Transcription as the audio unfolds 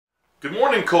Good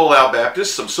morning, Coal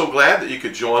Baptists. I'm so glad that you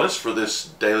could join us for this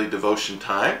daily devotion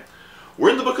time. We're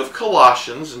in the book of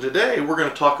Colossians, and today we're going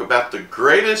to talk about the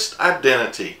greatest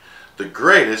identity. The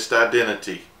greatest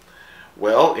identity.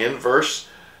 Well, in verse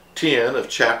 10 of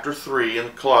chapter 3 in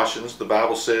Colossians, the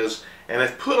Bible says, "And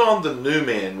have put on the new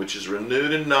man, which is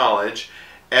renewed in knowledge,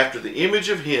 after the image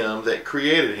of him that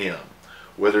created him,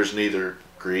 where there's neither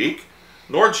Greek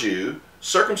nor Jew,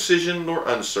 circumcision nor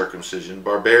uncircumcision,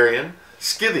 barbarian,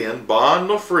 Scythian, bond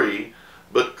nor free,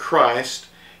 but Christ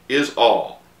is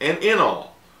all, and in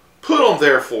all. Put on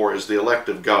therefore as the elect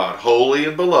of God, holy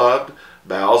and beloved,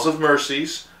 bowels of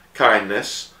mercies,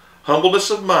 kindness, humbleness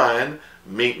of mind,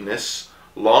 meekness,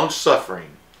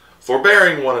 long-suffering,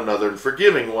 forbearing one another and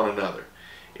forgiving one another.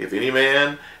 If any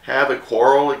man have a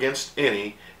quarrel against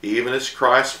any, even as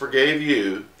Christ forgave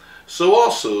you, so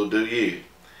also do ye.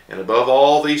 And above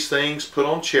all these things put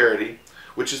on charity,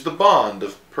 which is the bond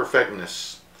of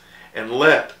perfectness. And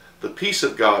let the peace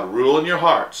of God rule in your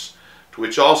hearts, to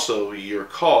which also ye are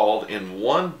called in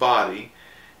one body,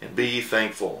 and be ye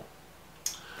thankful."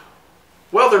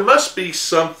 Well, there must be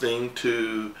something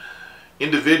to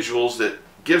individuals that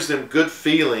gives them good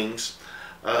feelings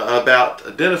about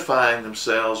identifying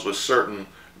themselves with certain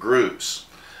groups.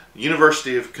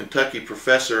 University of Kentucky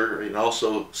professor and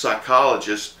also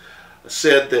psychologist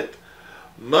said that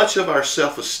much of our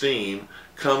self-esteem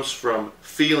comes from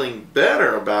feeling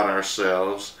better about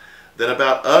ourselves than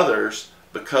about others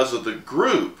because of the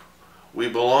group we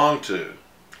belong to.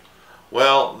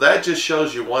 Well, that just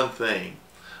shows you one thing,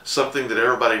 something that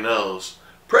everybody knows.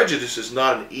 Prejudice is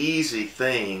not an easy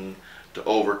thing to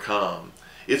overcome.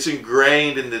 It's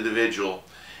ingrained in the individual.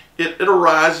 It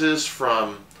arises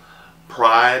from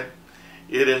pride.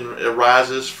 It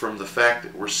arises from the fact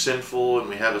that we're sinful and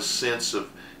we have a sense of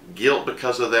guilt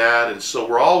because of that, and so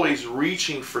we're always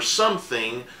reaching for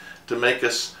something to make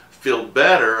us feel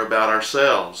better about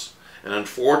ourselves. And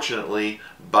unfortunately,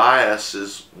 bias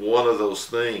is one of those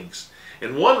things.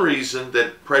 And one reason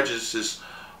that prejudice is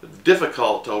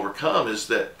difficult to overcome is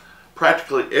that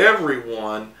practically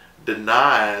everyone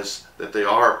denies that they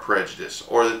are prejudiced,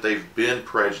 or that they've been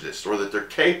prejudiced, or that they're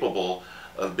capable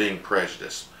of being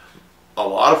prejudiced. A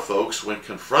lot of folks, when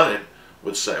confronted,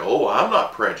 would say, "Oh, I'm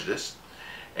not prejudiced,"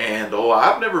 and "Oh,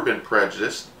 I've never been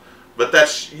prejudiced." But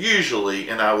that's usually,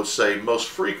 and I would say most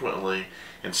frequently,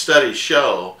 and studies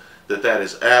show that that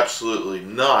is absolutely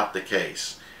not the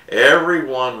case.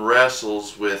 Everyone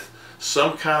wrestles with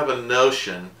some kind of a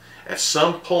notion at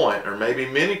some point, or maybe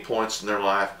many points in their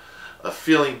life, of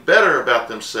feeling better about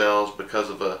themselves because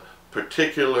of a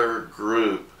particular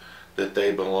group that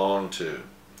they belong to.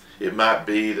 It might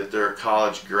be that they're a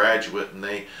college graduate and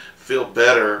they feel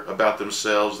better about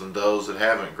themselves than those that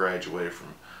haven't graduated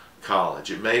from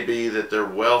college. It may be that they're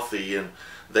wealthy and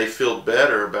they feel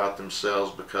better about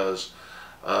themselves because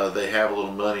they have a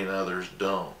little money and others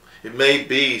don't. It may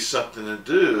be something to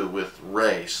do with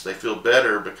race. They feel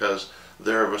better because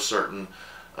they're of a certain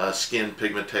skin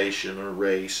pigmentation or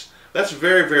race. That's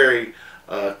very, very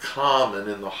common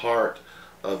in the heart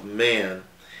of man.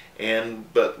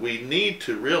 But we need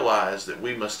to realize that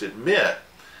we must admit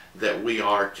that we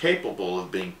are capable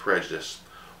of being prejudiced.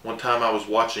 One time I was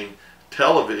watching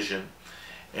television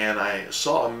and I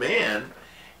saw a man,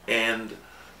 and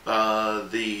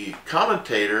the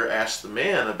commentator asked the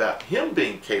man about him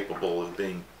being capable of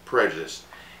being prejudiced.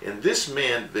 And this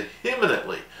man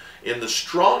vehemently, in the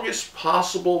strongest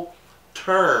possible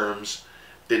terms,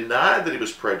 denied that he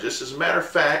was prejudiced. As a matter of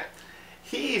fact,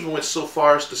 he even went so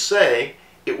far as to say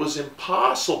it was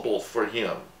impossible for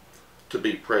him to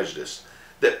be prejudiced.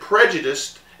 That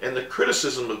prejudice and the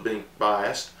criticism of being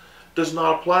biased does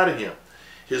not apply to him.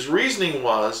 His reasoning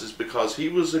is because he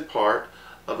was a part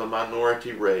of a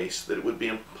minority race, that it would be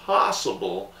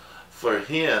impossible for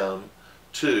him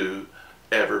to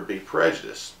ever be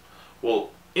prejudiced.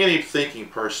 Well, any thinking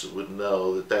person would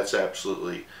know that that's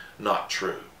absolutely not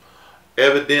true.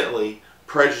 Evidently,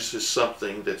 prejudice is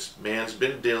something that man's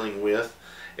been dealing with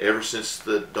ever since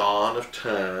the dawn of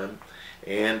time,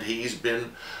 and he's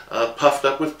been puffed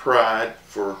up with pride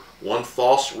for one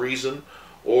false reason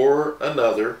or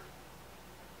another,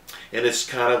 and it's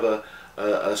kind of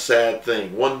a sad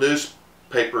thing. One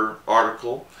newspaper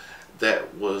article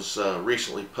that was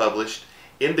recently published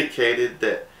indicated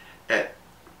that at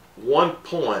one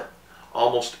point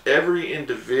almost every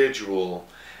individual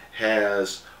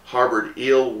has harbored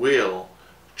ill will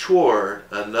toward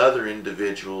another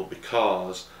individual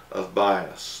because of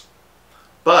bias.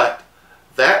 But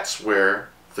that's where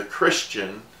the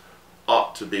Christian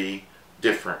ought to be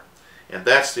different. And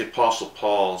that's the Apostle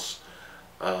Paul's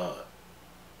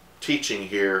teaching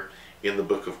here in the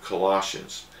book of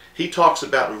Colossians. he talks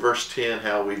about in verse 10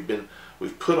 how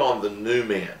we've put on the new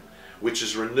man, which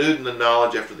is renewed in the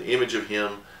knowledge after the image of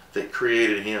him that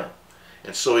created him.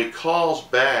 And so he calls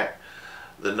back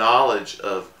the knowledge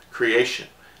of creation,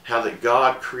 how that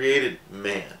God created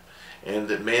man, and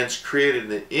that man's created in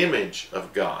the image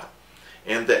of God,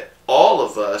 and that all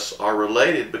of us are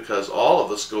related because all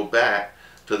of us go back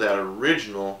to that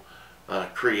original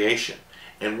creation.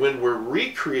 And when we're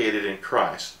recreated in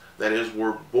Christ, that is,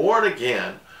 we're born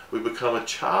again, we become a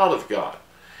child of God.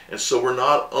 And so we're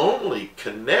not only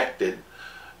connected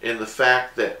in the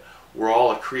fact that we're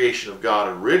all a creation of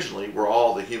God originally, we're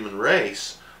all the human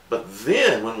race, but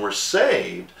then when we're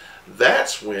saved,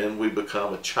 that's when we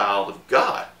become a child of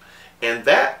God. And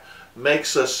that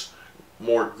makes us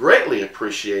more greatly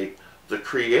appreciate the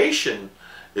creation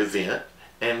event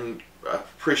and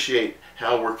appreciate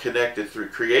how we're connected through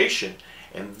creation.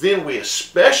 And then we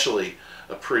especially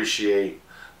appreciate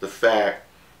the fact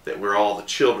that we're all the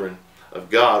children of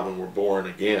God when we're born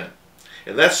again.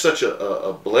 And that's such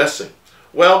a blessing.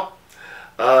 Well,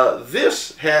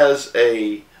 this has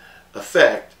a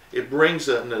effect. It brings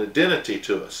an identity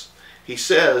to us. He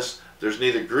says there's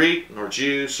neither Greek nor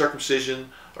Jew, circumcision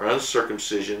or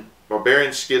uncircumcision,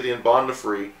 barbarian, Scythian, bond or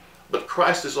free, but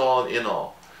Christ is all and in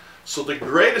all. So the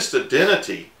greatest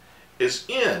identity is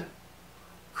in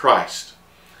Christ.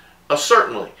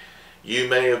 Certainly, you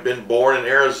may have been born in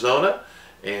Arizona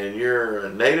and you're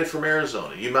a native from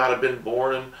Arizona. You might have been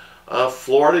born in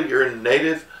Florida, you're a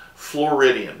native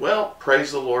Floridian. Well,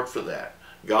 praise the Lord for that.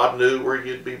 God knew where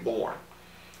you'd be born.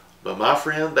 But my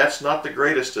friend, that's not the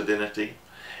greatest identity.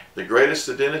 The greatest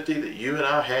identity that you and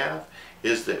I have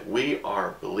is that we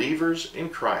are believers in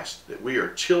Christ, that we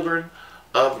are children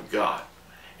of God.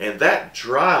 And that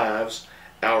drives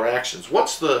our actions.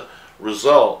 What's the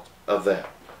result of that?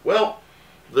 Well,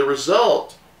 the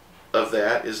result of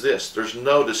that is this. There's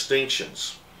no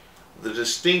distinctions. The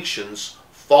distinctions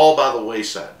fall by the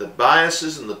wayside. The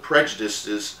biases and the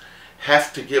prejudices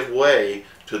have to give way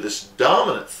to this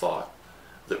dominant thought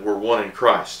that we're one in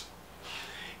Christ.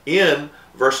 In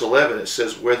verse 11 it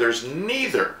says, where there's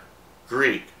neither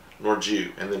Greek nor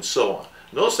Jew, and then so on.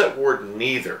 Notice that word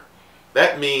neither.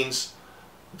 That means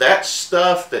that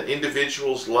stuff that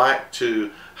individuals like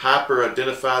to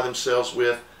hyper-identify themselves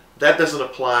with, that doesn't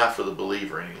apply for the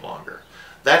believer any longer.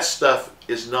 That stuff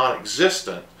is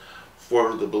non-existent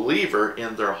for the believer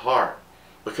in their heart,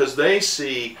 because they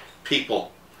see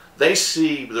people, they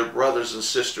see their brothers and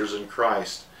sisters in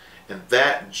Christ, and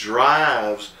that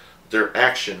drives their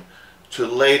action to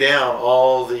lay down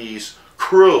all these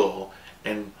cruel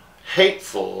and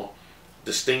hateful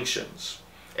distinctions.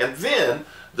 And then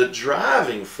the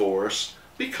driving force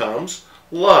becomes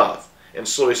love. And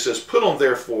so he says, put on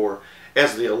therefore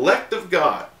as the elect of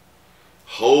God,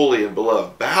 holy and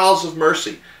beloved, bowels of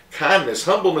mercy, kindness,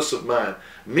 humbleness of mind,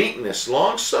 meekness,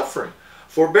 long-suffering,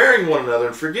 forbearing one another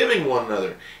and forgiving one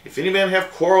another. If any man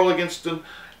have quarrel against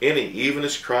any, even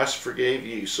as Christ forgave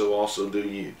you, so also do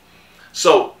you.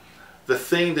 So the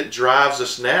thing that drives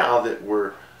us now, that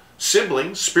we're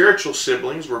siblings, spiritual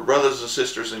siblings, we're brothers and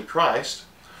sisters in Christ,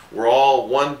 we're all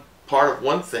one part of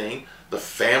one thing, the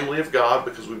family of God,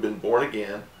 because we've been born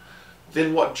again,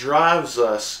 then what drives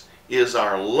us is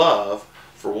our love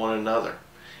for one another.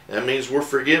 That means we're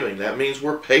forgiving. That means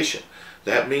we're patient.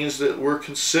 That means that we're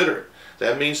considerate.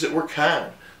 That means that we're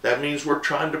kind. That means we're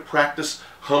trying to practice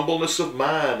humbleness of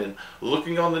mind and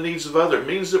looking on the needs of others. It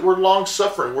means that we're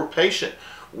long-suffering. We're patient.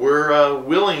 We're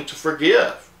willing to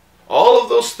forgive. All of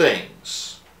those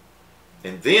things.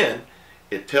 And then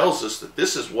it tells us that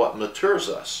this is what matures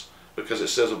us, because it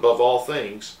says above all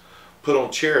things, put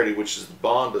on charity, which is the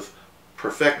bond of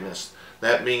perfectness.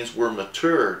 That means we're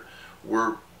matured.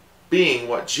 We're being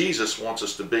what Jesus wants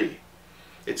us to be.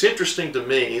 It's interesting to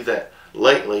me that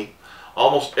lately,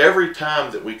 almost every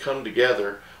time that we come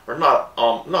together, or not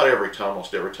every time,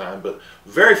 almost every time, but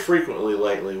very frequently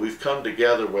lately, we've come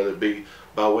together, whether it be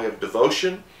by way of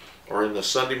devotion or in the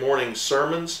Sunday morning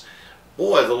sermons.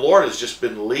 Boy, the Lord has just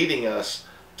been leading us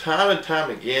time and time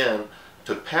again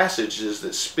to passages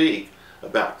that speak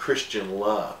about Christian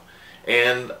love.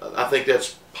 And I think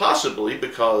that's possibly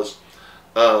because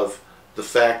of the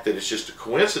fact that it's just a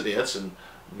coincidence, and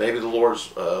maybe the Lord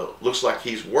looks like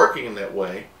He's working in that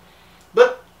way.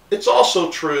 But it's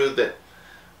also true that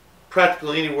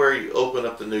practically anywhere you open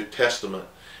up the New Testament,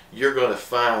 you're going to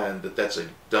find that that's a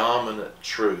dominant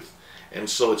truth. And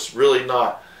so it's really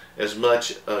not as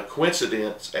much a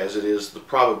coincidence as it is the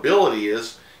probability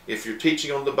is, if you're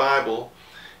teaching on the Bible,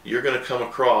 you're going to come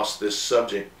across this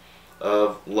subject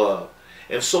of love.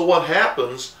 And so what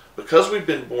happens, because we've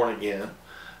been born again,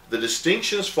 the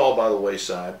distinctions fall by the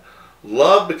wayside,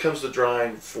 Love becomes the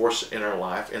driving force in our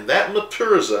life, and that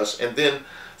matures us, and then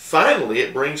finally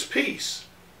it brings peace.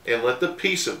 And let the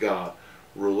peace of God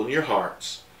rule in your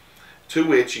hearts, to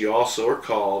which ye also are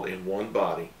called in one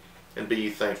body, and be ye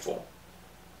thankful.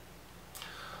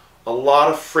 A lot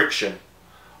of friction,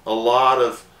 a lot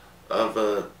of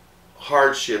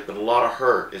hardship, and a lot of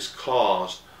hurt is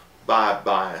caused by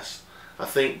bias. I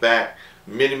think back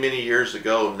many years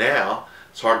ago now,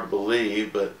 it's hard to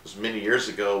believe, but it was many years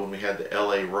ago when we had the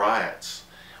LA riots,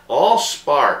 all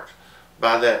sparked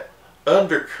by that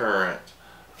undercurrent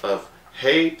of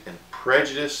hate and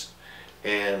prejudice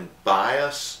and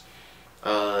bias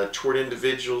toward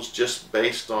individuals just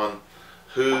based on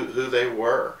who they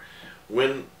were,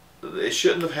 when it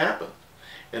shouldn't have happened.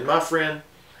 And my friend,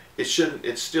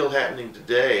 it's still happening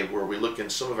today, where we look in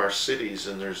some of our cities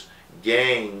and there's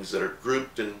gangs that are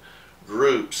grouped in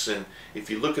groups, and if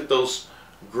you look at those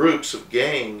groups of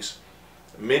gangs,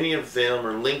 many of them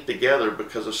are linked together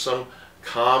because of some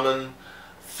common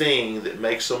thing that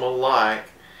makes them alike,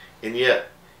 and yet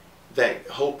that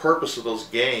whole purpose of those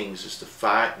gangs is to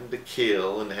fight and to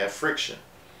kill and to have friction.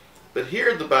 But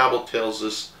here the Bible tells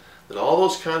us that all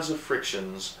those kinds of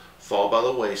frictions fall by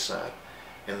the wayside,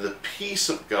 and the peace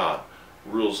of God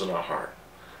rules in our heart,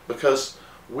 because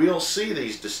we don't see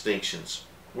these distinctions.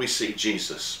 We see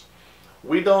Jesus.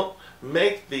 We don't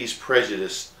make these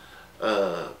prejudiced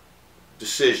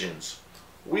decisions.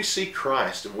 We see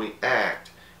Christ, and we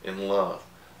act in love.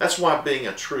 That's why being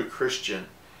a true Christian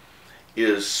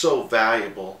is so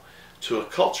valuable to a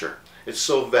culture. It's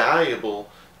so valuable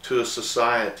to a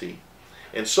society.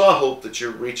 And so I hope that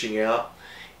you're reaching out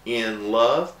in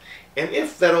love. And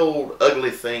if that old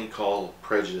ugly thing called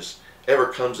prejudice ever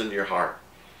comes into your heart,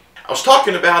 I was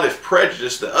talking about if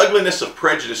prejudice, the ugliness of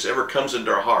prejudice, ever comes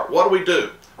into our heart, what do?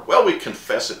 Well, we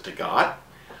confess it to God,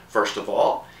 first of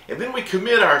all, and then we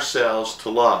commit ourselves to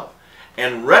love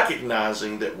and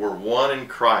recognizing that we're one in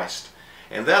Christ.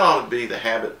 And that ought to be the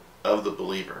habit of the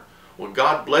believer. Well,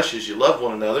 God bless you as you love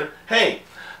one another. Hey,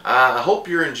 I hope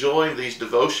you're enjoying these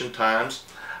devotion times.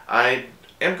 I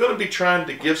am going to be trying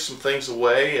to give some things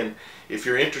away, and if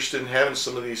you're interested in having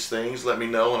some of these things, let me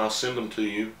know and I'll send them to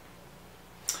you.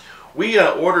 We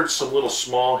ordered some little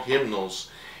small hymnals,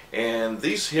 and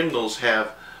these hymnals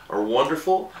are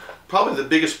wonderful. Probably the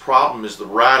biggest problem is the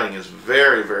writing is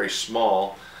very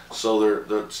small, so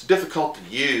it's difficult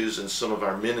to use in some of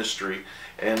our ministry,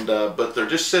 and but they're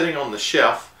just sitting on the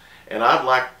shelf, and I'd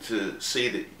like to see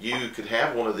that you could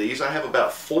have one of these. I have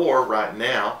about 4 right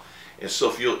now, and so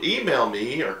if you'll email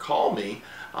me or call me,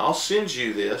 I'll send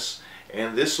you this,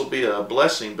 and this will be a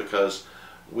blessing, because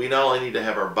we not only need to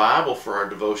have our Bible for our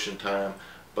devotion time,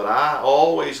 but I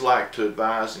always like to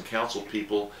advise and counsel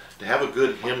people to have a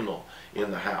good hymnal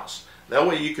in the house. That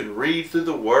way you can read through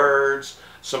the words,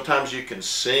 sometimes you can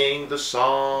sing the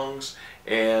songs,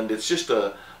 and it's just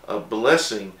a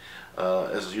blessing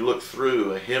as you look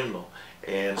through a hymnal.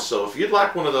 And so if you'd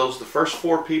like one of those, the first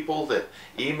 4 people that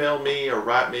email me or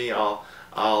write me,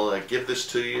 I'll give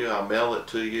this to you, I'll mail it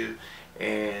to you,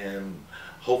 and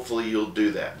hopefully you'll do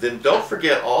that. Then don't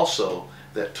forget also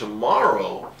that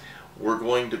tomorrow we're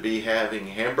going to be having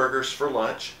hamburgers for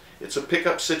lunch. It's a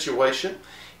pickup situation.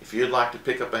 If you'd like to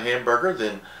pick up a hamburger,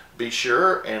 then be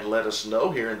sure and let us know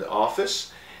here in the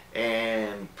office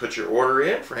and put your order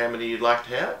in for how many you'd like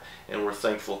to have. And we're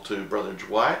thankful to Brother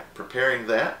Dwight preparing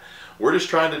that. We're just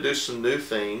trying to do some new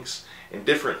things and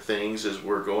different things as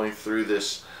we're going through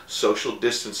this social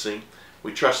distancing.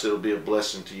 We trust it'll be a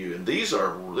blessing to you. And this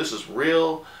is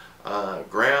real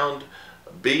ground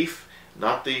beef,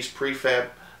 not these prefab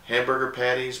hamburger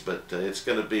patties, but it's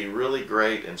going to be really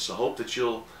great, and so hope that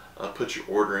you'll put your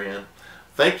order in.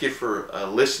 Thank you for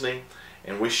listening,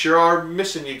 and we sure are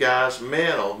missing you guys.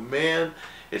 Man, oh man,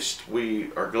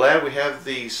 we are glad we have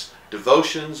these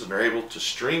devotions and are able to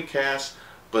streamcast,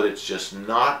 but it's just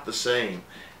not the same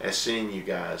as seeing you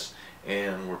guys.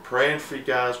 And we're praying for you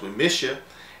guys. We miss you,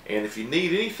 and if you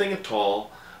need anything at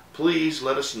all, please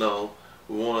let us know.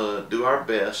 We want to do our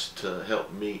best to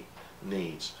help meet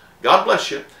needs. God bless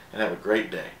you, and have a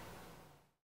great day.